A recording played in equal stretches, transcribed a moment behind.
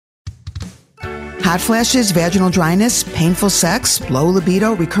Hot flashes, vaginal dryness, painful sex, low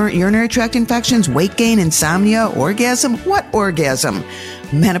libido, recurrent urinary tract infections, weight gain, insomnia, orgasm? What orgasm?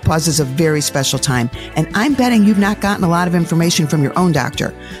 Menopause is a very special time, and I'm betting you've not gotten a lot of information from your own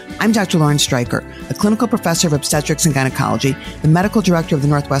doctor. I'm Dr. Lauren Streicher, a clinical professor of obstetrics and gynecology, the medical director of the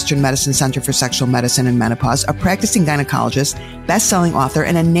Northwestern Medicine Center for Sexual Medicine and Menopause, a practicing gynecologist, best-selling author,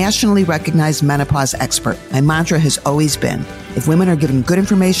 and a nationally recognized menopause expert. My mantra has always been, if women are given good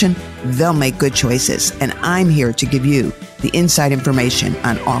information, they'll make good choices. And I'm here to give you the inside information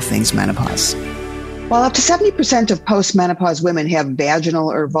on all things menopause. While up to 70% of postmenopause women have vaginal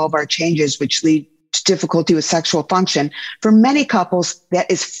or vulvar changes which lead to difficulty with sexual function, for many couples,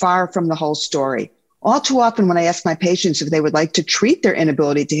 that is far from the whole story. All too often when I ask my patients if they would like to treat their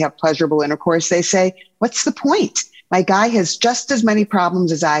inability to have pleasurable intercourse, they say, what's the point? My guy has just as many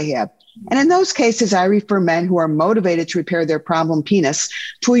problems as I have. And in those cases, I refer men who are motivated to repair their problem penis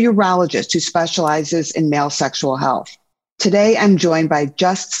to a urologist who specializes in male sexual health. Today, I'm joined by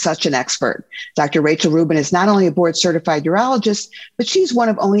just such an expert. Dr. Rachel Rubin is not only a board-certified urologist, but she's one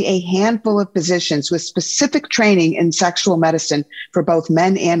of only a handful of physicians with specific training in sexual medicine for both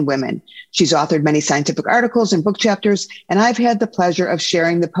men and women. She's authored many scientific articles and book chapters, and I've had the pleasure of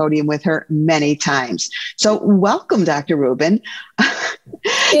sharing the podium with her many times. So welcome, Dr. Rubin.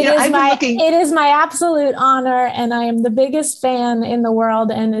 It is my absolute honor, and I am the biggest fan in the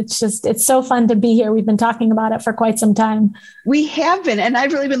world. And it's so fun to be here. We've been talking about it for quite some time. We have been, and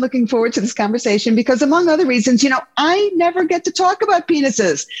I've really been looking forward to this conversation because, among other reasons, I never get to talk about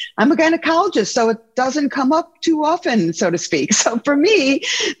penises. I'm a gynecologist, so it doesn't come up too often, so to speak. So for me,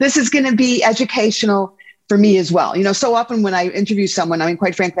 this is going to be educational for me as well. So often when I interview someone,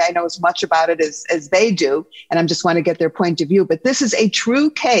 quite frankly, I know as much about it as they do, and I just want to get their point of view. But this is a true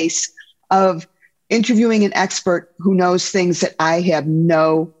case of interviewing an expert who knows things that I have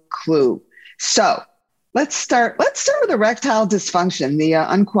no clue. So let's start with erectile dysfunction, the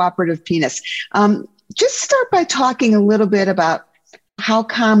uncooperative penis. Just start by talking a little bit about how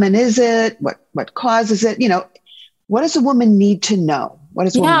common is it? What causes it? What does a woman need to know? What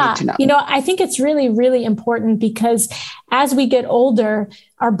does a woman need to know? I think it's really, really important because as we get older,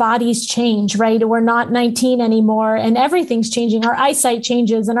 our bodies change, right? We're not 19 anymore and everything's changing. Our eyesight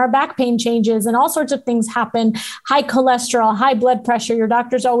changes and our back pain changes and all sorts of things happen. High cholesterol, high blood pressure. Your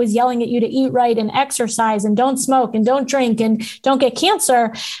doctor's always yelling at you to eat right and exercise and don't smoke and don't drink and don't get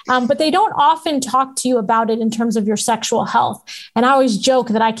cancer. But they don't often talk to you about it in terms of your sexual health. And I always joke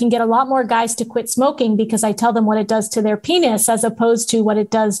that I can get a lot more guys to quit smoking because I tell them what it does to their penis as opposed to what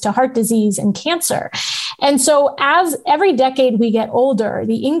it does to heart disease and cancer. And so as every decade we get older,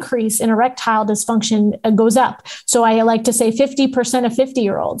 the increase in erectile dysfunction goes up. So I like to say 50% of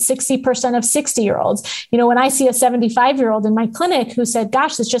 50-year-olds, 60% of 60-year-olds. When I see a 75-year-old in my clinic who said,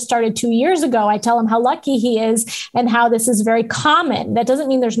 gosh, this just started 2 years ago, I tell him how lucky he is and how this is very common. That doesn't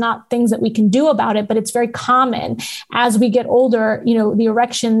mean there's not things that we can do about it, but it's very common. As we get older, the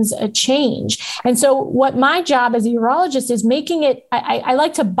erections change. And so what my job as a urologist is making it, I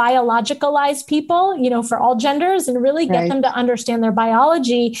like to biologicalize people, for all genders and really get them to understand their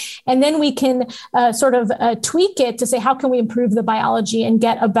biology. And then we can sort of tweak it to say, how can we improve the biology and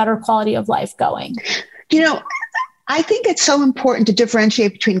get a better quality of life going? I think it's so important to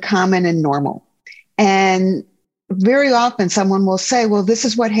differentiate between common and normal. And very often someone will say, well, this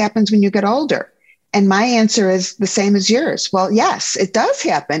is what happens when you get older. And my answer is the same as yours. Well, yes, it does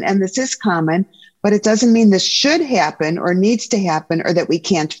happen. And this is common, but it doesn't mean this should happen or needs to happen or that we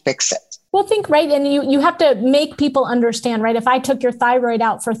can't fix it. Well, think, right. And you have to make people understand, right? If I took your thyroid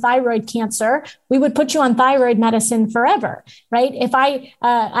out for thyroid cancer, we would put you on thyroid medicine forever, right? If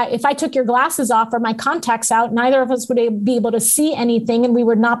I took your glasses off or my contacts out, neither of us would be able to see anything and we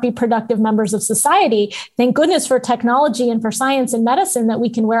would not be productive members of society. Thank goodness for technology and for science and medicine that we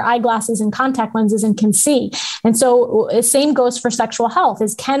can wear eyeglasses and contact lenses and can see. And so the same goes for sexual health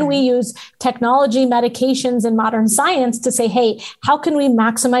is can we use technology, medications, and modern science to say, hey, how can we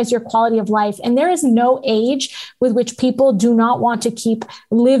maximize your quality of life? And there is no age with which people do not want to keep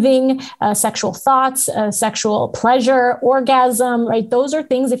living sexual thoughts, sexual pleasure, orgasm, right? Those are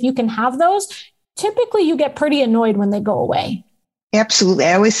things, if you can have those, typically you get pretty annoyed when they go away. Absolutely.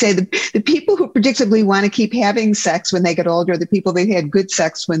 I always say the people who predictably want to keep having sex when they get older are the people that had good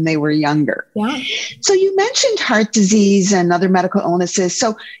sex when they were younger. Yeah. So you mentioned heart disease and other medical illnesses.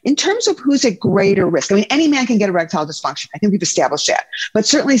 So in terms of who's at greater risk, any man can get erectile dysfunction. I think we've established that. But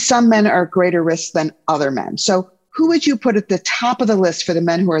certainly some men are at greater risk than other men. So who would you put at the top of the list for the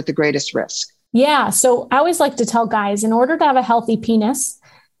men who are at the greatest risk? Yeah. So I always like to tell guys, in order to have a healthy penis,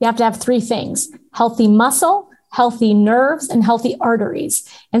 you have to have three things: healthy muscle, healthy nerves and healthy arteries.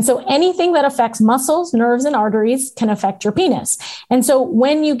 And so anything that affects muscles, nerves, and arteries can affect your penis. And so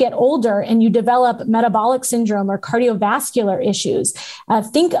when you get older and you develop metabolic syndrome or cardiovascular issues,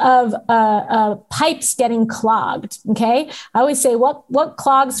 think of pipes getting clogged. Okay. I always say, what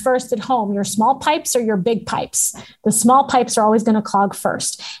clogs first at home, your small pipes or your big pipes? The small pipes are always going to clog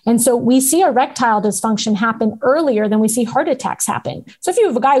first. And so we see erectile dysfunction happen earlier than we see heart attacks happen. So if you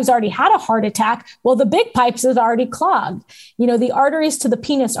have a guy who's already had a heart attack, well, the big pipes is already clogged. The arteries to the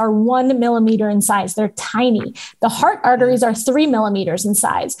penis are 1 millimeter in size. They're tiny. The heart arteries are 3 millimeters in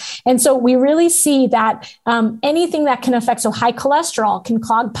size. And so we really see that anything that can affect, so high cholesterol can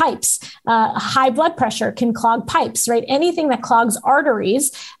clog pipes, high blood pressure can clog pipes, right? Anything that clogs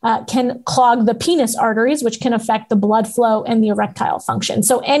arteries can clog the penis arteries, which can affect the blood flow and the erectile function.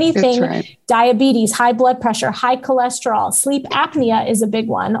 So anything, diabetes, high blood pressure, high cholesterol, sleep apnea is a big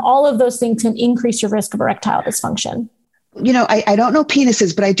one. All of those things can increase your risk of erectile dysfunction. I don't know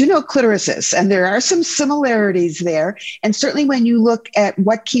penises, but I do know clitorises, and there are some similarities there. And certainly when you look at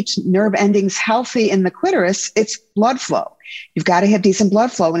what keeps nerve endings healthy in the clitoris, it's blood flow. You've got to have decent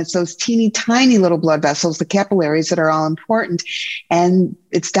blood flow, and it's those teeny tiny little blood vessels, the capillaries, that are all important. And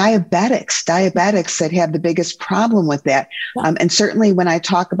it's diabetics that have the biggest problem with that. And certainly when I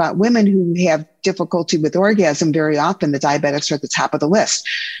talk about women who have difficulty with orgasm, very often the diabetics are at the top of the list.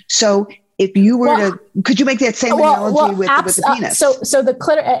 So if you were could you make that same analogy with the penis? So the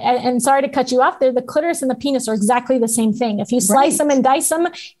clitoris, and sorry to cut you off there, the clitoris and the penis are exactly the same thing. If you slice them and dice them,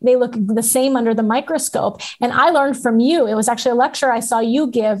 they look the same under the microscope. And I learned from you, it was actually a lecture I saw you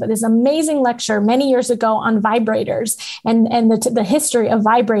give, this amazing lecture many years ago on vibrators and the history of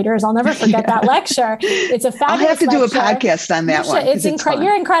vibrators. I'll never forget that lecture. It's a fabulous I'll have to lecture. Do a podcast on that one. It's incredible.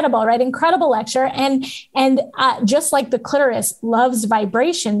 You're incredible, right? Incredible lecture. And just like the clitoris loves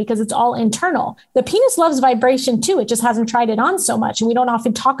vibration because it's all internal, the penis loves vibration too. It just hasn't tried it on so much. And we don't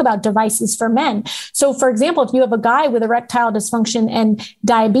often talk about devices for men. So for example, if you have a guy with erectile dysfunction and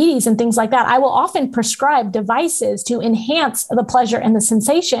diabetes and things like that, I will often prescribe devices to enhance the pleasure and the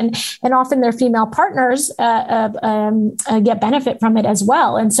sensation. And often their female partners get benefit from it as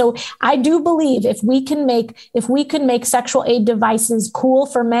well. And so I do believe if we can make sexual aid devices cool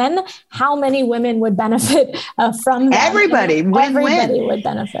for men, how many women would benefit from that? Everybody would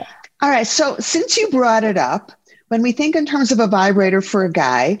benefit. All right. So since you brought it up, when we think in terms of a vibrator for a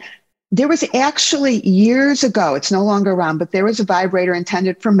guy, there was actually years ago, it's no longer around, but there was a vibrator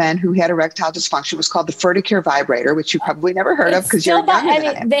intended for men who had erectile dysfunction. It was called the Ferticare vibrator, which you probably never heard of because you're younger than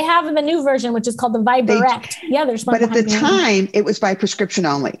I am. They have the new version, which is called the Vibrect. There's one. But at the time, it was by prescription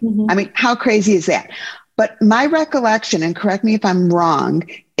only. Mm-hmm. I mean, how crazy is that? But my recollection, and correct me if I'm wrong,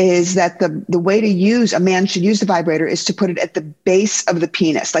 is that the way to use, a man should use the vibrator is to put it at the base of the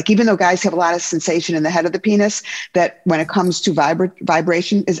penis. Like even though guys have a lot of sensation in the head of the penis, that when it comes to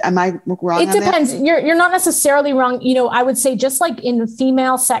vibration, am I wrong? It depends. You're not necessarily wrong. I would say just like in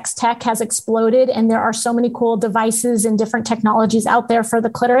female sex tech has exploded and there are so many cool devices and different technologies out there for the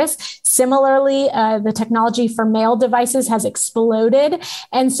clitoris. Similarly, the technology for male devices has exploded.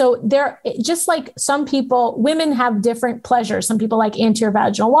 And so just like some people, women have different pleasures. Some people like anterior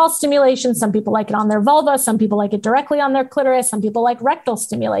vaginal wall stimulation. Some people like it on their vulva. Some people like it directly on their clitoris. Some people like rectal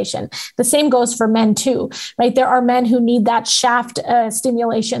stimulation. The same goes for men too, right? There are men who need that shaft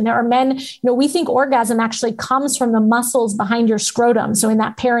stimulation. There are men, we think orgasm actually comes from the muscles behind your scrotum. So in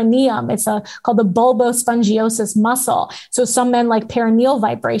that perineum, it's called the bulbospongiosus muscle. So some men like perineal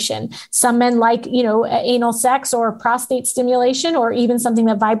vibration. Some men like, anal sex or prostate stimulation, or even something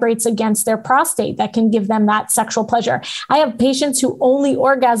that vibrates against their prostate that can give them that sexual pleasure. I have patients who only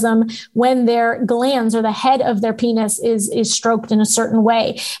orgasm when their glands or the head of their penis is stroked in a certain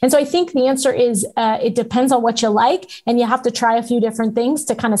way. And so I think the answer is it depends on what you like, and you have to try a few different things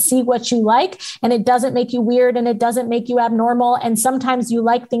to kind of see what you like. And it doesn't make you weird and it doesn't make you abnormal. And sometimes you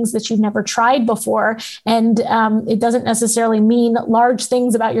like things that you've never tried before. And it doesn't necessarily mean large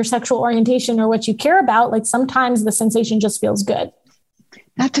things about your sexual orientation or what you care about. Like sometimes the sensation just feels good.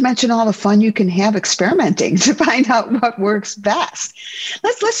 Not to mention all the fun you can have experimenting to find out what works best.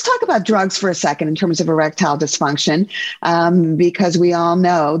 Let's talk about drugs for a second in terms of erectile dysfunction, because we all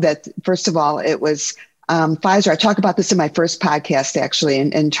know that, first of all, it was Pfizer. I talk about this in my first podcast, actually,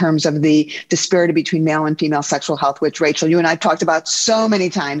 in terms of the disparity between male and female sexual health, which, Rachel, you and I talked about so many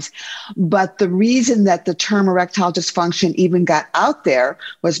times. But the reason that the term erectile dysfunction even got out there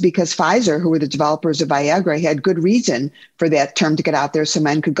was because Pfizer, who were the developers of Viagra, had good reason for that term to get out there so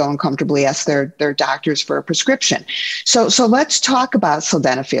men could go and comfortably ask their doctors for a prescription. So let's talk about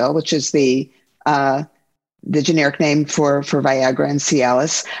sildenafil, which is the generic name for Viagra and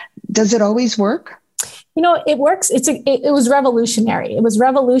Cialis. Does it always work? It works. It was revolutionary. It was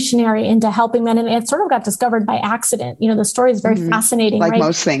revolutionary into helping men. And it sort of got discovered by accident. The story is very fascinating. Like right?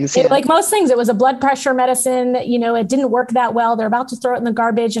 most things. Like most things, it was a blood pressure medicine. It didn't work that well. They're about to throw it in the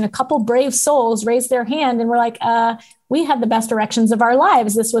garbage. And a couple brave souls raised their hand and were like, we had the best erections of our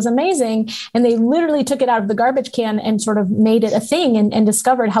lives. This was amazing. And they literally took it out of the garbage can and sort of made it a thing and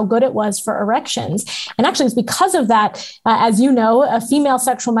discovered how good it was for erections. And actually, it's because of that, as you know, female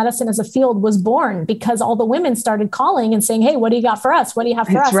sexual medicine as a field was born because all the women started calling and saying, hey, what do you got for us? What do you have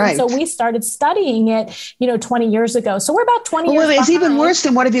for us? Right. And so we started studying it, 20 years ago. So we're about 20 years Well, it's behind. even worse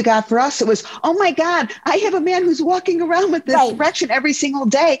than what have you got for us? It was, oh my God, I have a man who's walking around with this erection every single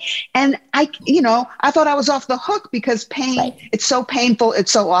day. And I thought I was off the hook because pain, it's so painful.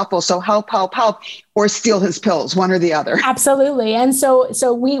 It's so awful. So help, or steal his pills, one or the other. Absolutely. And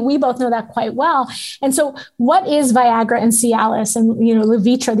so we both know that quite well. And so what is Viagra and Cialis and,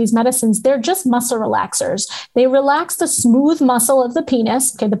 Levitra, these medicines? They're just muscle relaxers. They relax the smooth muscle of the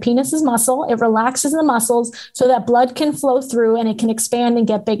penis. Okay. The penis is muscle. It relaxes the muscles so that blood can flow through and it can expand and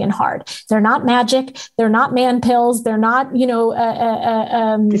get big and hard. They're not magic. They're not man pills. They're not,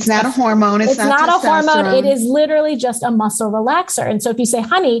 it's not a hormone. It's not a hormone. It is literally just a muscle relaxer. And so if you say,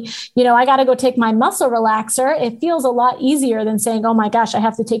 honey, I got to go take my muscle relaxer, it feels a lot easier than saying, oh my gosh, I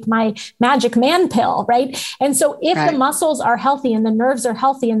have to take my magic man pill, right? And so if the muscles are healthy and the nerves are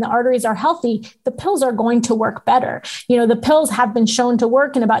healthy and the arteries are healthy, the pills are going to work better. The pills have been shown to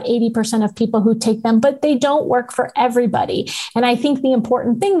work in about 80% of people who take them, but they don't work for everybody. And I think the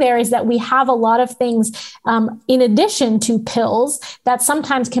important thing there is that we have a lot of things in addition to pills that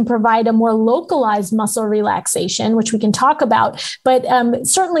sometimes can provide a more localized muscle relaxation, which we can talk about. But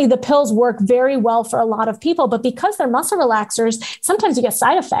certainly the pills work very well for a lot of people, but because they're muscle relaxers, sometimes you get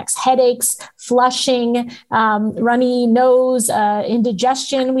side effects, headaches, flushing, runny nose,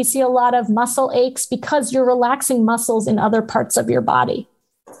 indigestion. We see a lot of muscle aches because you're relaxing muscles in other parts of your body.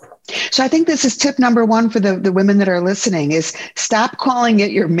 So I think this is tip number one for the women that are listening is stop calling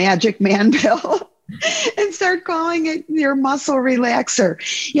it your magic man pill. And start calling it your muscle relaxer.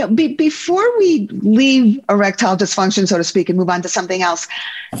 Before we leave erectile dysfunction, so to speak, and move on to something else.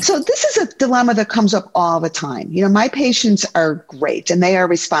 So this is a dilemma that comes up all the time. My patients are great and they are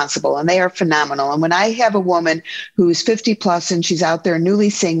responsible and they are phenomenal. And when I have a woman who's 50 plus and she's out there newly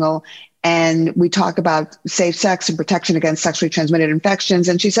single, and we talk about safe sex and protection against sexually transmitted infections.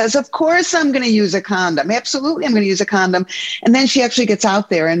 And she says, of course, I'm going to use a condom. Absolutely, I'm going to use a condom. And then she actually gets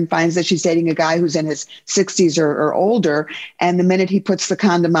out there and finds that she's dating a guy who's in his 60s or older. And the minute he puts the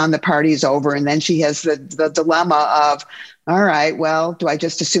condom on, the party's over. And then she has the dilemma of, all right, well, do I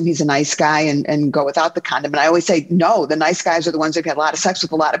just assume he's a nice guy and go without the condom? And I always say, no, the nice guys are the ones that get a lot of sex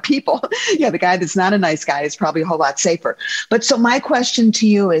with a lot of people. The guy that's not a nice guy is probably a whole lot safer. But so my question to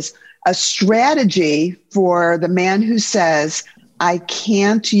you is, a strategy for the man who says, I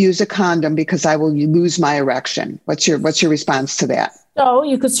can't use a condom because I will lose my erection. What's your response to that? So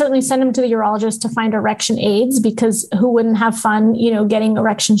you could certainly send him to the urologist to find erection aids, because who wouldn't have fun, getting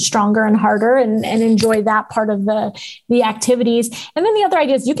erections stronger and harder and enjoy that part of the activities. And then the other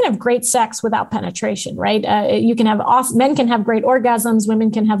idea is you can have great sex without penetration, right? You can have men can have great orgasms, women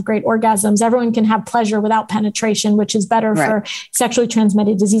can have great orgasms. Everyone can have pleasure without penetration, which is better for sexually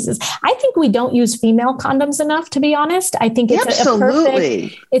transmitted diseases. I think we don't use female condoms enough, to be honest. I think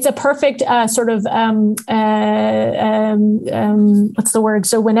it's a perfect sort of what's the word?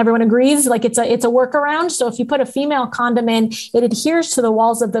 So when everyone agrees, like it's a workaround. So if you put a female condom in, it adheres to the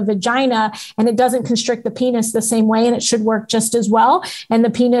walls of the vagina and it doesn't constrict the penis the same way. And it should work just as well. And the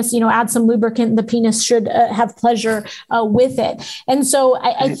penis, add some lubricant, the penis should have pleasure with it. And so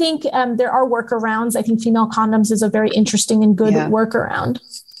I think there are workarounds. I think female condoms is a very interesting and good workaround.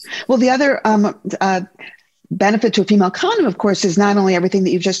 Well, the other benefit to a female condom, of course, is not only everything that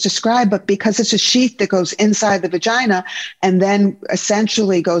you've just described, but because it's a sheath that goes inside the vagina and then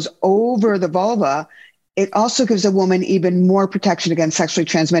essentially goes over the vulva, it also gives a woman even more protection against sexually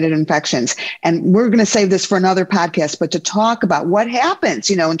transmitted infections. And we're going to save this for another podcast, but to talk about what happens,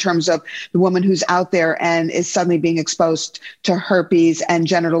 in terms of the woman who's out there and is suddenly being exposed to herpes and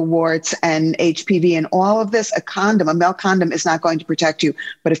genital warts and HPV and all of this, a male condom is not going to protect you,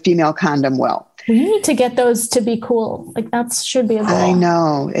 but a female condom will. We need to get those to be cool. Like that should be a goal. I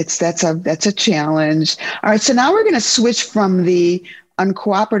know that's a challenge. All right. So now we're going to switch from the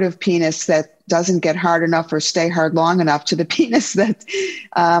uncooperative penis that doesn't get hard enough or stay hard long enough to the penis that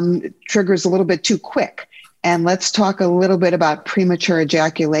triggers a little bit too quick. And let's talk a little bit about premature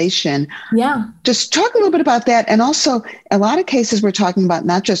ejaculation. Yeah. Just talk a little bit about that. And also a lot of cases we're talking about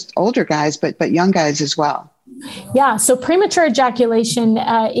not just older guys, but young guys as well. Yeah. So premature ejaculation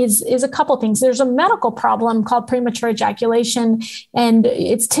is a couple things. There's a medical problem called premature ejaculation, and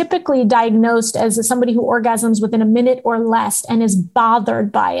it's typically diagnosed as somebody who orgasms within a minute or less and is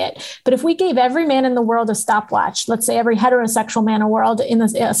bothered by it. But if we gave every man in the world a stopwatch, let's say every heterosexual man in the world in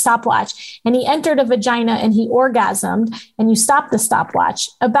a stopwatch, and he entered a vagina and he orgasmed, and you stop the stopwatch,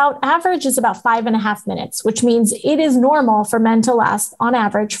 average is about 5.5 minutes, which means it is normal for men to last on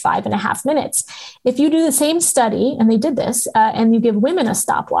average 5.5 minutes. If you do the same study, and they did this, and you give women a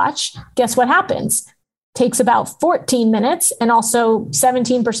stopwatch, guess what happens? Takes about 14 minutes. And also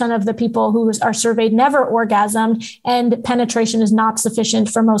 17% of the people who are surveyed never orgasmed, and penetration is not sufficient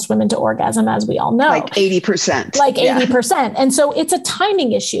for most women to orgasm, as we all know. Like 80%. Like 80%. And so it's a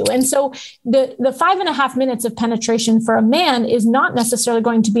timing issue. And so the 5.5 minutes of penetration for a man is not necessarily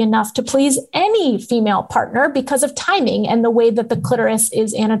going to be enough to please any female partner because of timing and the way that the clitoris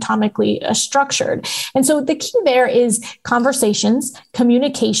is anatomically structured. And so the key there is conversations,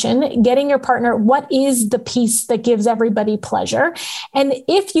 communication, getting your partner, what is the piece that gives everybody pleasure. And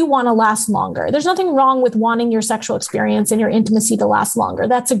if you want to last longer, there's nothing wrong with wanting your sexual experience and your intimacy to last longer.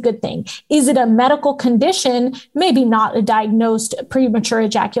 That's a good thing. Is it a medical condition? Maybe not a diagnosed premature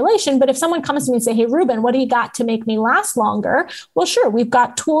ejaculation, but if someone comes to me and say, hey, Rubin, what do you got to make me last longer? Well, sure, we've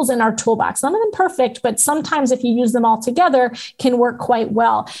got tools in our toolbox. None of them perfect, but sometimes if you use them all together, can work quite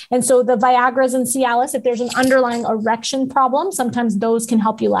well. And so the Viagras and Cialis, if there's an underlying erection problem, sometimes those can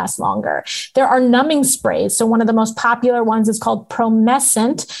help you last longer. There are numbing sprays. So one of the most popular ones is called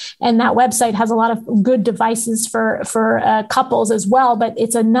Promescent, and that website has a lot of good devices for couples as well. But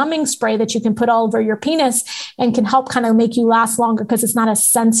it's a numbing spray that you can put all over your penis and can help kind of make you last longer because it's not as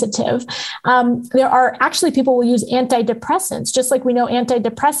sensitive. There are actually people will use antidepressants, just like we know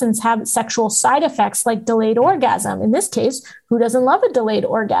antidepressants have sexual side effects like delayed orgasm. In this case, who doesn't love a delayed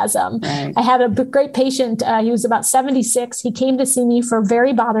orgasm? Right. I had a great patient. He was about 76. He came to see me for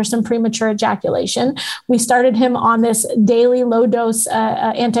very bothersome premature ejaculation. We started him on this daily low dose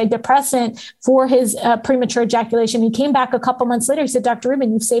antidepressant for his premature ejaculation. He came back a couple months later. He said, Dr.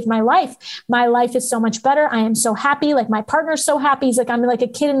 Rubin, you've saved my life. My life is so much better. I am so happy. Like my partner's so happy. He's like, I'm like a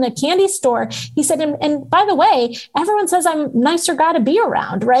kid in a candy store. He said, and by the way, everyone says I'm a nicer guy to be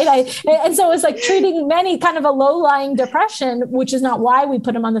around, right? And so it was like treating many kind of a low-lying depression, which is not why we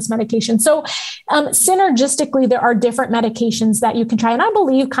put him on this medication. So synergistically, there are different medications that you can try. And I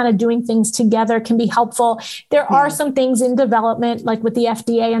believe kind of doing things together can be helpful. There are some things in development, like with the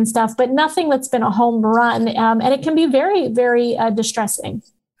FDA and stuff, but nothing that's been a home run. And it can be very, very distressing.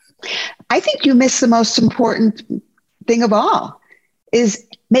 I think you miss the most important thing of all is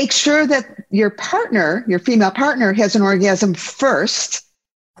make sure that your partner, your female partner, has an orgasm first.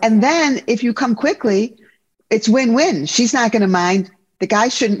 And then if you come quickly, it's win-win. She's not going to mind. The guy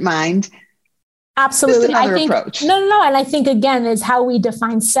shouldn't mind. Absolutely. I think approach. No. And I think, again, is how we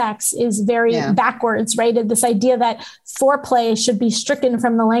define sex is very backwards, right? This idea that foreplay should be stricken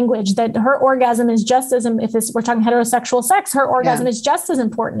from the language, that her orgasm is just as, we're talking heterosexual sex, her orgasm is just as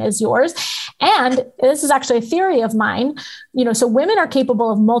important as yours. And this is actually a theory of mine, so women are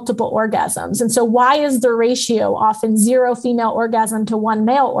capable of multiple orgasms. And so why is the ratio often 0 female orgasm to 1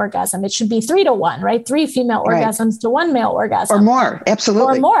 male orgasm? It should be 3 to 1, right? 3 female orgasms to 1 male orgasm. Or more.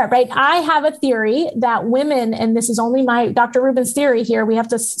 Absolutely. Or more, right? I have a theory that women, and this is only my Dr. Rubin's theory here, we have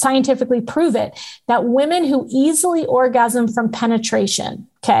to scientifically prove it, that women who easily orgasm from penetration,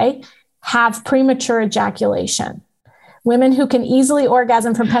 have premature ejaculation. Women who can easily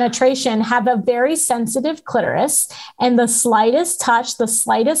orgasm from penetration have a very sensitive clitoris, and the slightest touch, the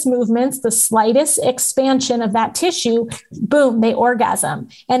slightest movements, the slightest expansion of that tissue, boom, they orgasm.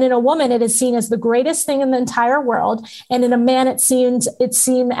 And in a woman, it is seen as the greatest thing in the entire world. And in a man, it's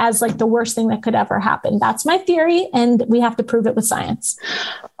seen as like the worst thing that could ever happen. That's my theory, and we have to prove it with science.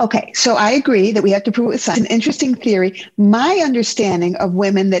 Okay, so I agree that we have to prove it with science. An interesting theory. My understanding of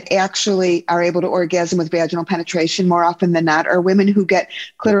women that actually are able to orgasm with vaginal penetration more often than not are women who get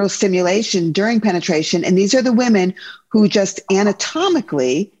clitoral stimulation during penetration. And these are the women who just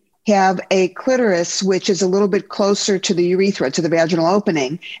anatomically have a clitoris, which is a little bit closer to the urethra, to the vaginal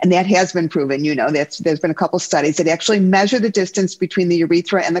opening. And that has been proven, there's been a couple studies that actually measure the distance between the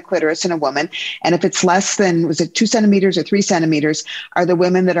urethra and the clitoris in a woman. And if it's less than, was it 2 centimeters or 3 centimeters, are the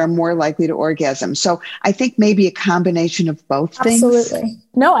women that are more likely to orgasm. So I think maybe a combination of both things. Absolutely.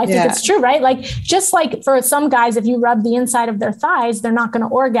 No, I think it's true, right? Like, just like for some guys, if you rub the inside of their thighs, they're not going to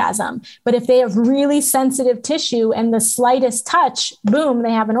orgasm. But if they have really sensitive tissue and the slightest touch, boom,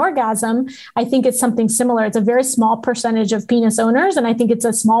 they have an orgasm. I think it's something similar. It's a very small percentage of penis owners. And I think it's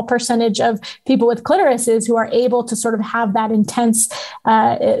a small percentage of people with clitorises who are able to sort of have that intense,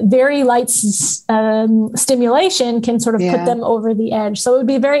 very light stimulation can sort of put them over the edge. So it would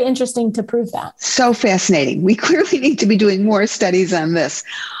be very interesting to prove that. So fascinating. We clearly need to be doing more studies on this.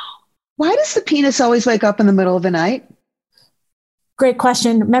 Why does the penis always wake up in the middle of the night? Great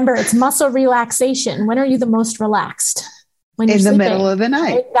question. Remember, it's muscle relaxation. When are you the most relaxed? When you're in the sleeping, middle of the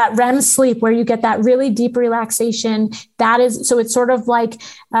night. Right? That REM sleep where you get that really deep relaxation. That is, so it's sort of like,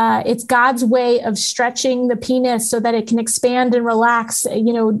 it's God's way of stretching the penis so that it can expand and relax,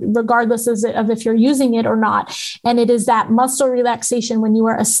 regardless of if you're using it or not. And it is that muscle relaxation when you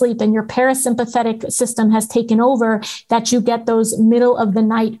are asleep and your parasympathetic system has taken over that you get those middle of the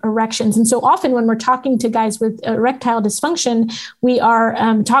night erections. And so often when we're talking to guys with erectile dysfunction, we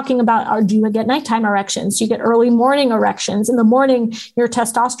are talking about, do you get nighttime erections? Do you get early morning erections? In the morning, your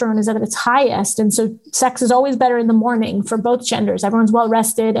testosterone is at its highest. And so sex is always better in the morning for both genders. Everyone's well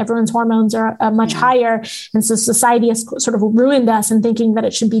rested. Everyone's hormones are much higher. And so society has sort of ruined us in thinking that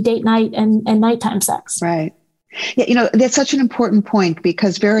it should be date night and nighttime sex. Right. Yeah, that's such an important point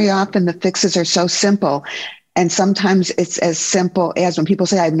because very often the fixes are so simple. And sometimes it's as simple as when people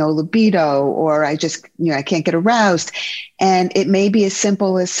say, I have no libido, or I just, I can't get aroused. And it may be as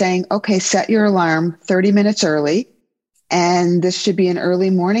simple as saying, okay, set your alarm 30 minutes early. And this should be an early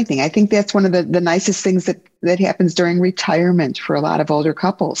morning thing. I think that's one of the nicest things that happens during retirement for a lot of older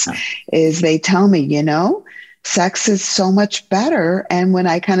couples is they tell me, sex is so much better. And when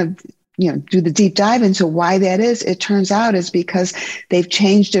I kind of, do the deep dive into why that is, it turns out is because they've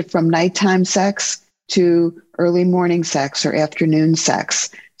changed it from nighttime sex to early morning sex or afternoon sex.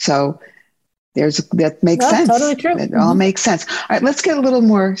 So that makes sense. Totally true. It all makes sense. All right, let's get a little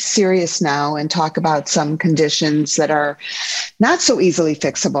more serious now and talk about some conditions that are not so easily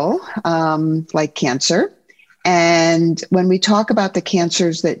fixable, like cancer. And when we talk about the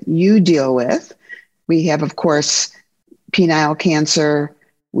cancers that you deal with, we have, of course, penile cancer,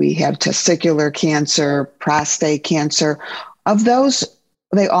 we have testicular cancer, prostate cancer. Of those,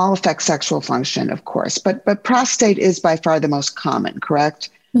 they all affect sexual function, of course, but prostate is by far the most common, correct?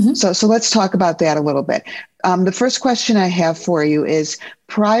 Mm-hmm. So let's talk about that a little bit. The first question I have for you is,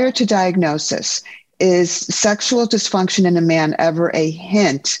 prior to diagnosis, is sexual dysfunction in a man ever a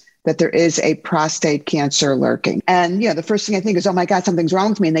hint that there is a prostate cancer lurking? And the first thing I think is, oh my God, something's wrong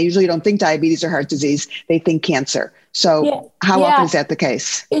with me. And they usually don't think diabetes or heart disease. They think cancer. So how often is that the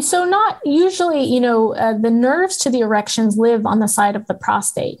case? So not usually, the nerves to the erections live on the side of the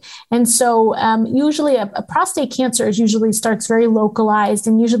prostate. And so usually a prostate cancer usually starts very localized.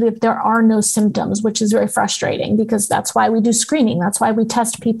 And usually if there are no symptoms, which is very frustrating because that's why we do screening. That's why we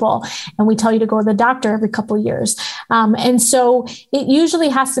test people and we tell you to go to the doctor every couple of years. And so it usually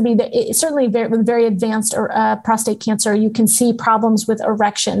has to be certainly with very advanced prostate cancer, you can see problems with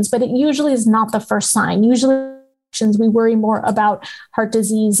erections, but it usually is not the first sign. Usually we worry more about heart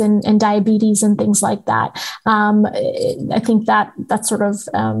disease and diabetes and things like that. I think that's sort of,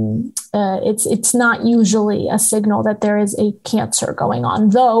 it's not usually a signal that there is a cancer going on,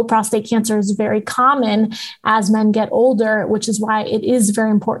 though prostate cancer is very common as men get older, which is why it is very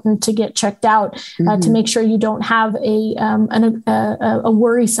important to get checked out to make sure you don't have a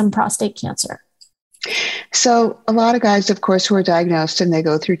worrisome prostate cancer. So a lot of guys, of course, who are diagnosed and they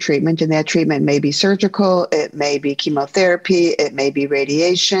go through treatment, and that treatment may be surgical, it may be chemotherapy, it may be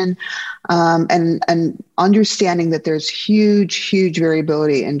radiation, and understanding that there's huge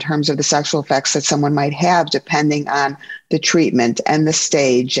variability in terms of the sexual effects that someone might have depending on the treatment and the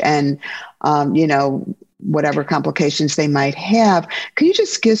stage and, whatever complications they might have. Can you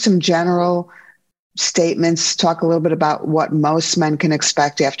just give some general statements, talk a little bit about what most men can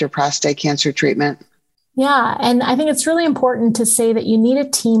expect after prostate cancer treatment? Yeah. And I think it's really important to say that you need a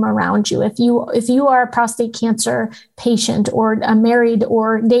team around you. If you are a prostate cancer patient or married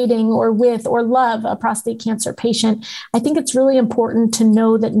or dating or with or love a prostate cancer patient, I think it's really important to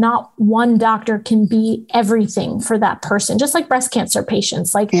know that not one doctor can be everything for that person, just like breast cancer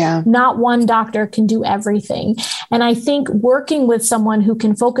patients, not one doctor can do everything. And I think working with someone who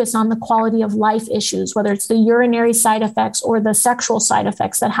can focus on the quality of life issues, whether it's the urinary side effects or the sexual side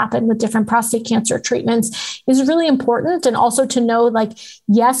effects that happen with different prostate cancer treatments, treatments is really important. And also to know, like,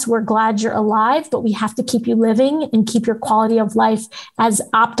 yes, we're glad you're alive, but we have to keep you living and keep your quality of life as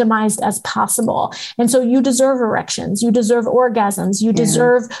optimized as possible. And so you deserve erections, you deserve orgasms, you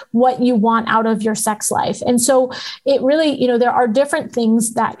deserve what you want out of your sex life. And so it really, there are different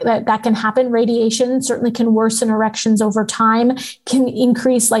things that can happen. Radiation certainly can worsen erections over time, can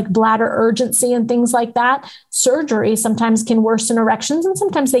increase like bladder urgency and things like that. Surgery sometimes can worsen erections, and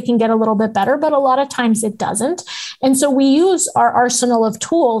sometimes they can get a little bit better, but a lot of times it doesn't. And so we use our arsenal of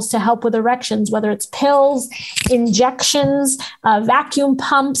tools to help with erections, whether it's pills, injections, vacuum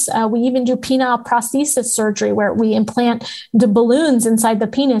pumps. We even do penile prosthesis surgery, where we implant the balloons inside the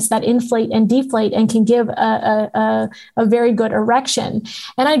penis that inflate and deflate and can give a very good erection.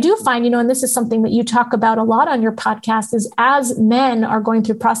 And I do find, and this is something that you talk about a lot on your podcast, is as men are going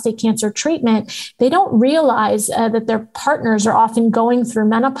through prostate cancer treatment, they don't realize that their partners are often going through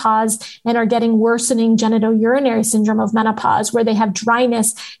menopause and are getting worsening genitourinary syndrome of menopause, where they have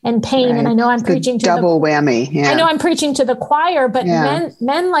dryness and pain. Right. And I know I'm preaching to double whammy. Yeah. I know I'm preaching to the choir, but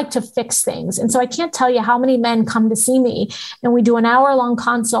men like to fix things. And so I can't tell you how many men come to see me, and we do an hour-long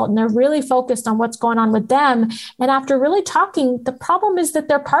consult, and they're really focused on what's going on with them. And after really talking, the problem is that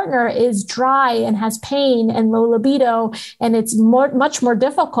their partner is dry and has pain and low libido, and it's much more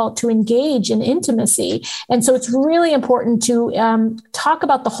difficult to engage in intimacy. And so it's really important to talk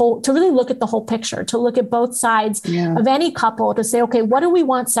about to really look at the whole picture, to look at both sides of any couple, to say, okay, what do we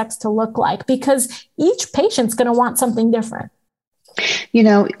want sex to look like? Because each patient's going to want something different.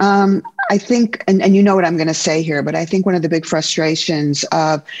 I think, and you know what I'm going to say here, but I think one of the big frustrations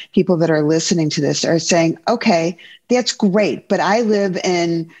of people that are listening to this are saying, okay, that's great, but I live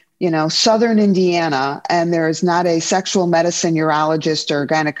in Southern Indiana, and there is not a sexual medicine urologist or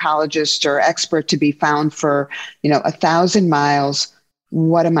gynecologist or expert to be found for, 1,000 miles.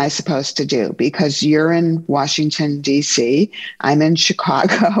 What am I supposed to do? Because you're in Washington, D.C. I'm in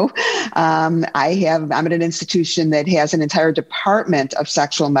Chicago. I'm at an institution that has an entire department of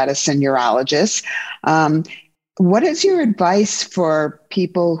sexual medicine urologists. What is your advice for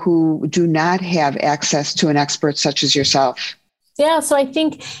people who do not have access to an expert such as yourself? Yeah. So I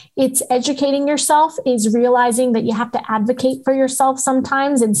think it's educating yourself, is realizing that you have to advocate for yourself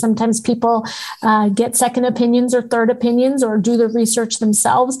sometimes. And sometimes people get second opinions or third opinions or do the research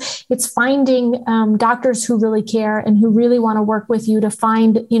themselves. It's finding doctors who really care and who really want to work with you to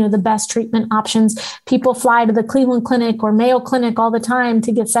find, the best treatment options. People fly to the Cleveland Clinic or Mayo Clinic all the time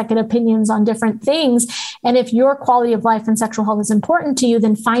to get second opinions on different things. And if your quality of life and sexual health is important to you,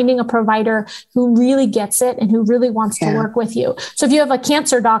 then finding a provider who really gets it and who really wants to work with you. So if you have a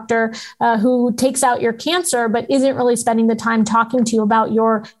cancer doctor who takes out your cancer, but isn't really spending the time talking to you about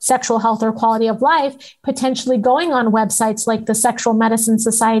your sexual health or quality of life, potentially going on websites like the Sexual Medicine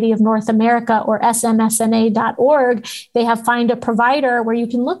Society of North America or smsna.org, they have Find a Provider, where you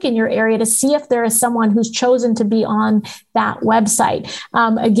can look in your area to see if there is someone who's chosen to be on that website.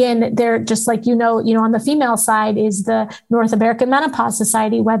 Again, they're just like, on the female side is the North American Menopause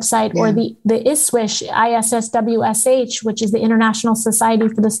Society website, or the ISSWSH, ISSWSH, which is the International Society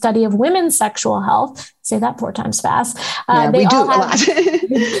for the Study of Women's Sexual Health. Say that 4 times fast. We do a lot.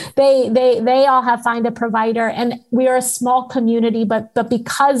 they all have Find a Provider, and we are a small community, but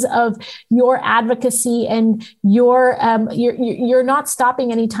because of your advocacy and you're not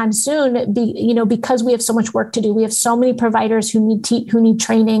stopping anytime soon, because we have so much work to do. We have so many providers who need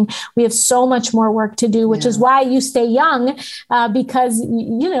training. We have so much more work to do, which is why you stay young, because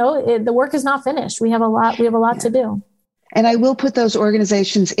the work is not finished. We have a lot to do. And I will put those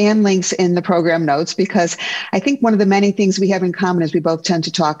organizations and links in the program notes, because I think one of the many things we have in common is we both tend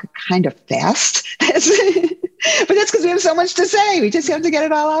to talk kind of fast. But that's because we have so much to say. We just have to get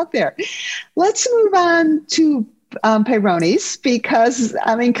it all out there. Let's move on to Peyronie's, because,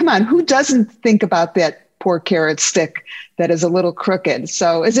 come on, who doesn't think about that poor carrot stick that is a little crooked?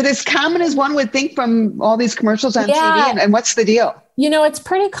 So is it as common as one would think from all these commercials on TV? And what's the deal? It's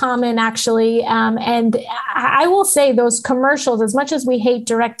pretty common, actually. And I will say those commercials, as much as we hate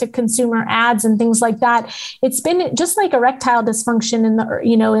direct to consumer ads and things like that, it's been just like erectile dysfunction in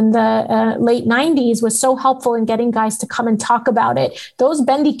the late 90s was so helpful in getting guys to come and talk about it. Those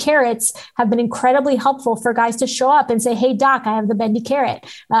bendy carrots have been incredibly helpful for guys to show up and say, hey, doc, I have the bendy carrot.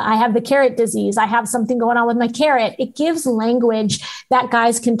 I have the carrot disease. I have something going on with my carrot. It gives language that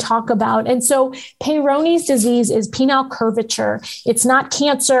guys can talk about. And so Peyronie's disease is penile curvature. it's not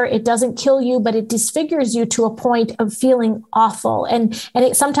cancer. It doesn't kill you, but it disfigures you to a point of feeling awful. And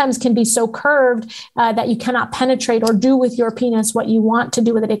it sometimes can be so curved that you cannot penetrate or do with your penis what you want to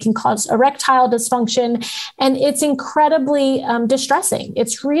do with it. It can cause erectile dysfunction, and it's incredibly distressing.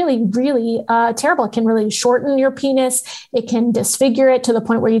 It's really, really terrible. It can really shorten your penis. It can disfigure it to the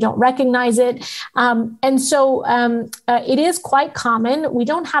point where you don't recognize it. And so it is quite common. We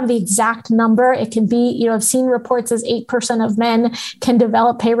don't have the exact number. It can be, I've seen reports as 8% of men can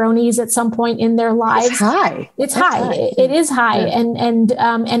develop Peyronie's at some point in their lives. It's high. It's high. It is high.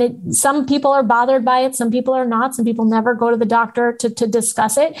 Yeah. Some people are bothered by it. Some people are not. Some people never go to the doctor to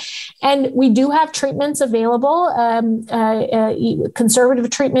discuss it. And we do have treatments available, conservative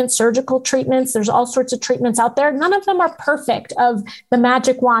treatments, surgical treatments. There's all sorts of treatments out there. None of them are perfect of the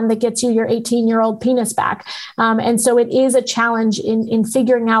magic wand that gets you your 18-year-old penis back. And so it is a challenge in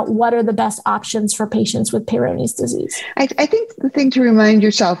figuring out what are the best options for patients with Peyronie's disease. I think the thing to remind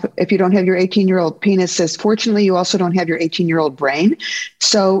yourself, if you don't have your 18-year-old penis, is fortunately you also don't have your 18-year-old brain.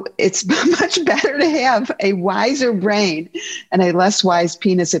 So it's much better to have a wiser brain and a less wise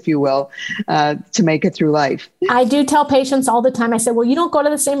penis, if you will, to make it through life. I do tell patients all the time, I say, well, you don't go to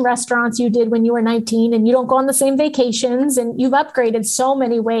the same restaurants you did when you were 19, and you don't go on the same vacations, and you've upgraded so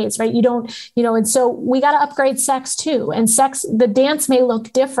many ways, right? You don't, and so we got to upgrade sex too. And sex, the dance may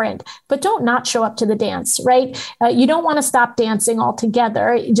look different, but don't not show up to the dance, right? You don't want to stop dancing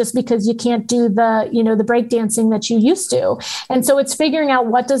altogether just because you can't do the break dancing that you used to. And so it's figuring out,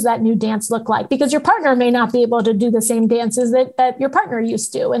 what does that new dance look like? Because your partner may not be able to do the same dances that your partner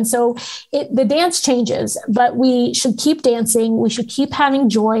used to. And so the dance changes, but we should keep dancing. We should keep having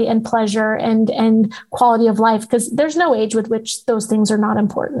joy and pleasure and quality of life, because there's no age with which those things are not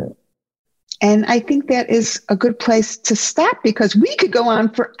important. And I think that is a good place to stop, because we could go on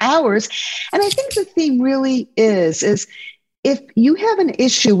for hours. And I think the theme really is if you have an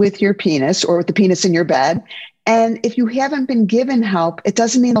issue with your penis or with the penis in your bed, and if you haven't been given help, it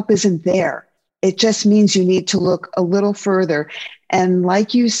doesn't mean help isn't there. It just means you need to look a little further. And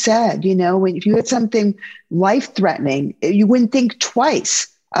like you said, if you had something life-threatening, you wouldn't think twice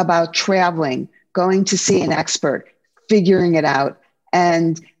about traveling, going to see an expert, figuring it out.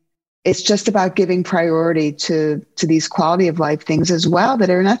 And it's just about giving priority to these quality of life things as well,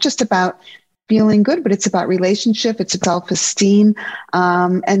 that are not just about feeling good, but it's about relationship, it's self-esteem.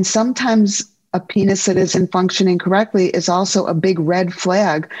 And sometimes a penis that isn't functioning correctly is also a big red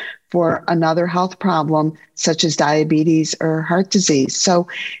flag for another health problem, such as diabetes or heart disease. So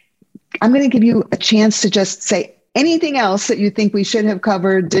I'm going to give you a chance to just say anything else that you think we should have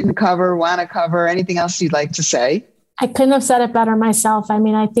covered, didn't cover, want to cover, anything else you'd like to say. I couldn't have said it better myself. I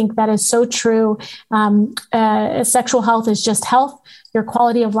mean, I think that is so true. Sexual health is just health. Your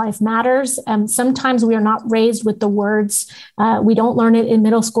quality of life matters. Sometimes we are not raised with the words. We don't learn it in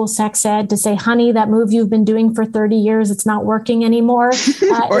middle school sex ed to say, honey, that move you've been doing for 30 years, it's not working anymore.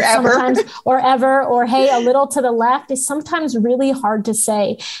 Or ever. Or hey, a little to the left is sometimes really hard to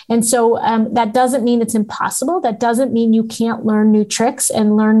say. And so that doesn't mean it's impossible. That doesn't mean you can't learn new tricks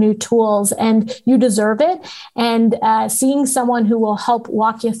and learn new tools, and you deserve it. And seeing someone who will help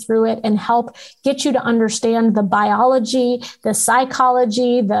walk you through it and help get you to understand the biology, the psychology,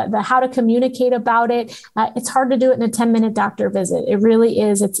 the how to communicate about it. It's hard to do it in a 10-minute doctor visit. It really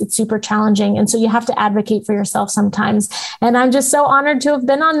is. It's super challenging. And so you have to advocate for yourself sometimes. And I'm just so honored to have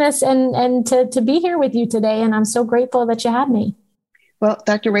been on this and to be here with you today. And I'm so grateful that you had me. Well,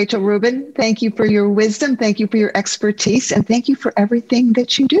 Dr. Rachel Rubin, thank you for your wisdom. Thank you for your expertise. And thank you for everything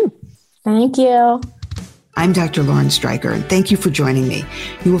that you do. Thank you. I'm Dr. Lauren Streicher, and thank you for joining me.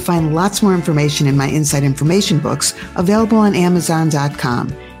 You will find lots more information in my Inside Information books available on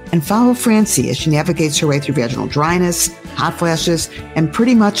Amazon.com. And follow Francie as she navigates her way through vaginal dryness, hot flashes, and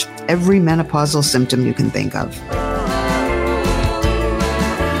pretty much every menopausal symptom you can think of. I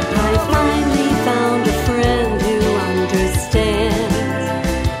finally found a friend who understands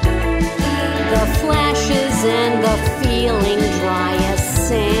the flashes and the feeling dry as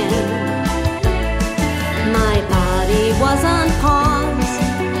sand. My body was on pause,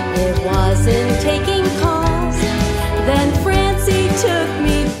 it wasn't taking calls. Then Francie took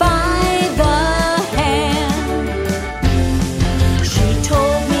me by the hand. She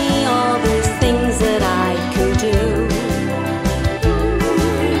told me all these things that I could do,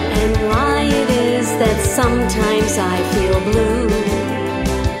 and why it is that sometimes I feel blue.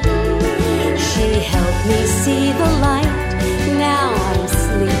 She helped me see the light, now I'm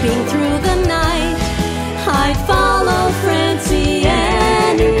sleeping through the night. I fall